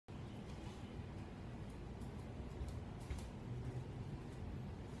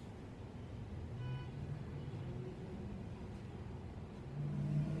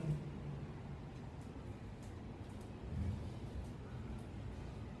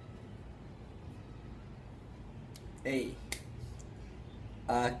Hey,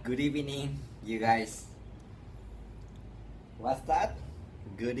 good evening, you guys. What's that?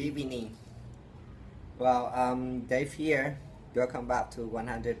 Good evening. Well, Dave here. Welcome back to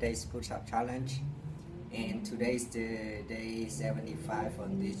 100 Days Push-Up Challenge. And today's the day 75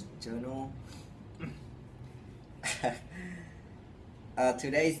 on this journal.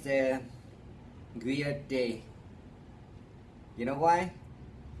 Today's the weird day. You know why?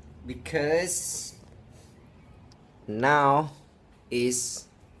 Because now is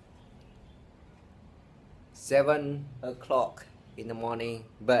 7 o'clock in the morning,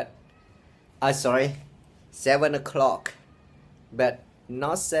 but sorry, 7 o'clock, but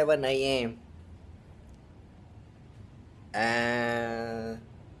not 7 a.m.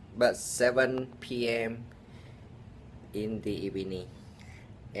 But 7 p.m. in the evening,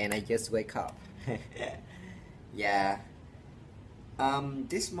 and I just wake up. Yeah.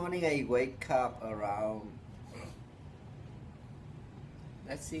 This morning I wake up around,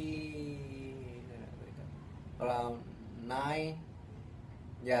 let's see, around 9,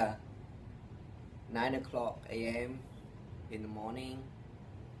 yeah, 9 o'clock a.m. in the morning.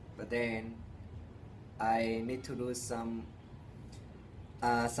 But then I need to do some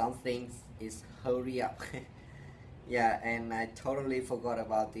things. Is hurry up. Yeah, and I totally forgot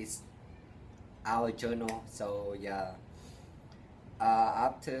about this our journal. So yeah,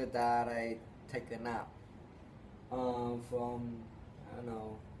 after that I take a nap from, I don't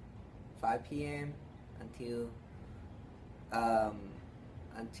know, 5 p.m. until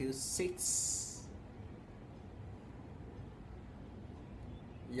 6,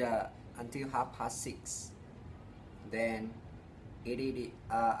 yeah, until 6:30. Then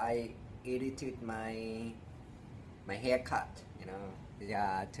I edited my haircut, you know.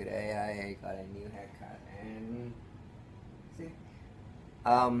 Yeah, today I got a new haircut, and see,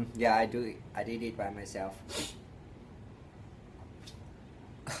 yeah, I did it by myself.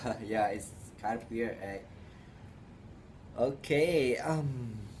 Yeah, it's kind of weird, eh? Okay,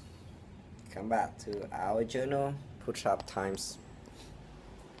 come back to our journal. Push-up times.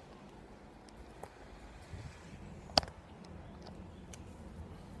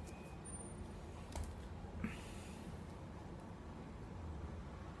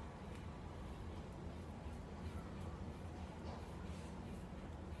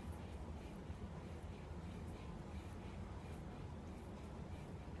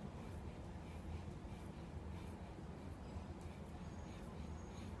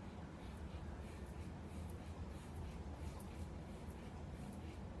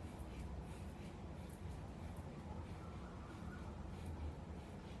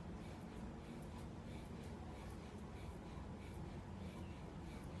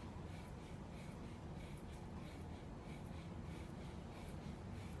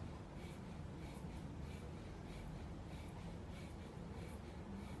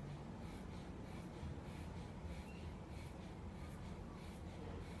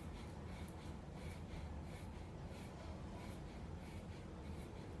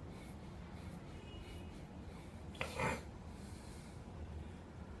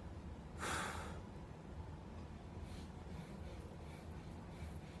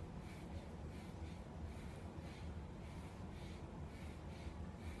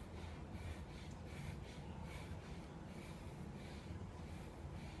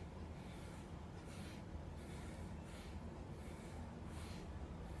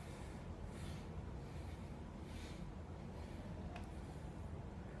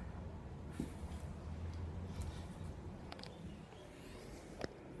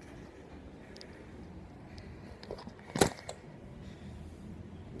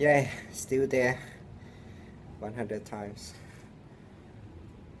 Yeah, still there. 100 times.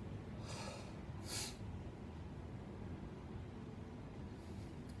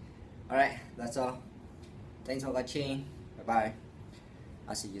 Alright, that's all. Thanks for watching. Bye bye.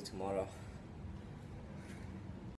 I'll see you tomorrow.